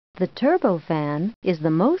The turbofan is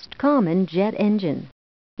the most common jet engine.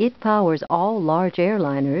 It powers all large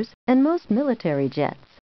airliners and most military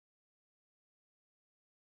jets.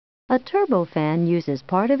 A turbofan uses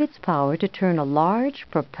part of its power to turn a large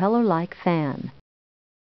propeller-like fan.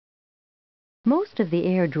 Most of the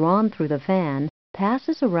air drawn through the fan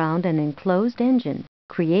passes around an enclosed engine,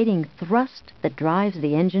 creating thrust that drives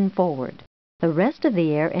the engine forward. The rest of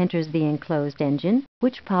the air enters the enclosed engine,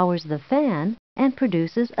 which powers the fan and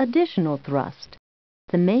produces additional thrust.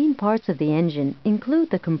 The main parts of the engine include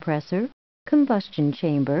the compressor, combustion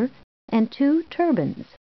chamber, and two turbines.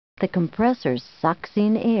 The compressor sucks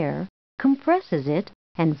in air, compresses it,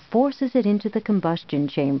 and forces it into the combustion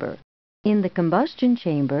chamber. In the combustion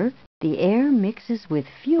chamber, the air mixes with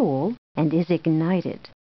fuel and is ignited.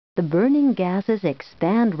 The burning gases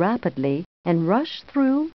expand rapidly and rush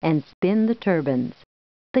through and spin the turbines.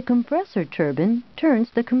 The compressor turbine turns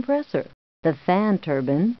the compressor. The fan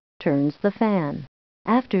turbine turns the fan.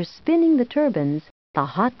 After spinning the turbines, the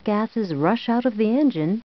hot gases rush out of the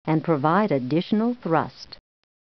engine and provide additional thrust.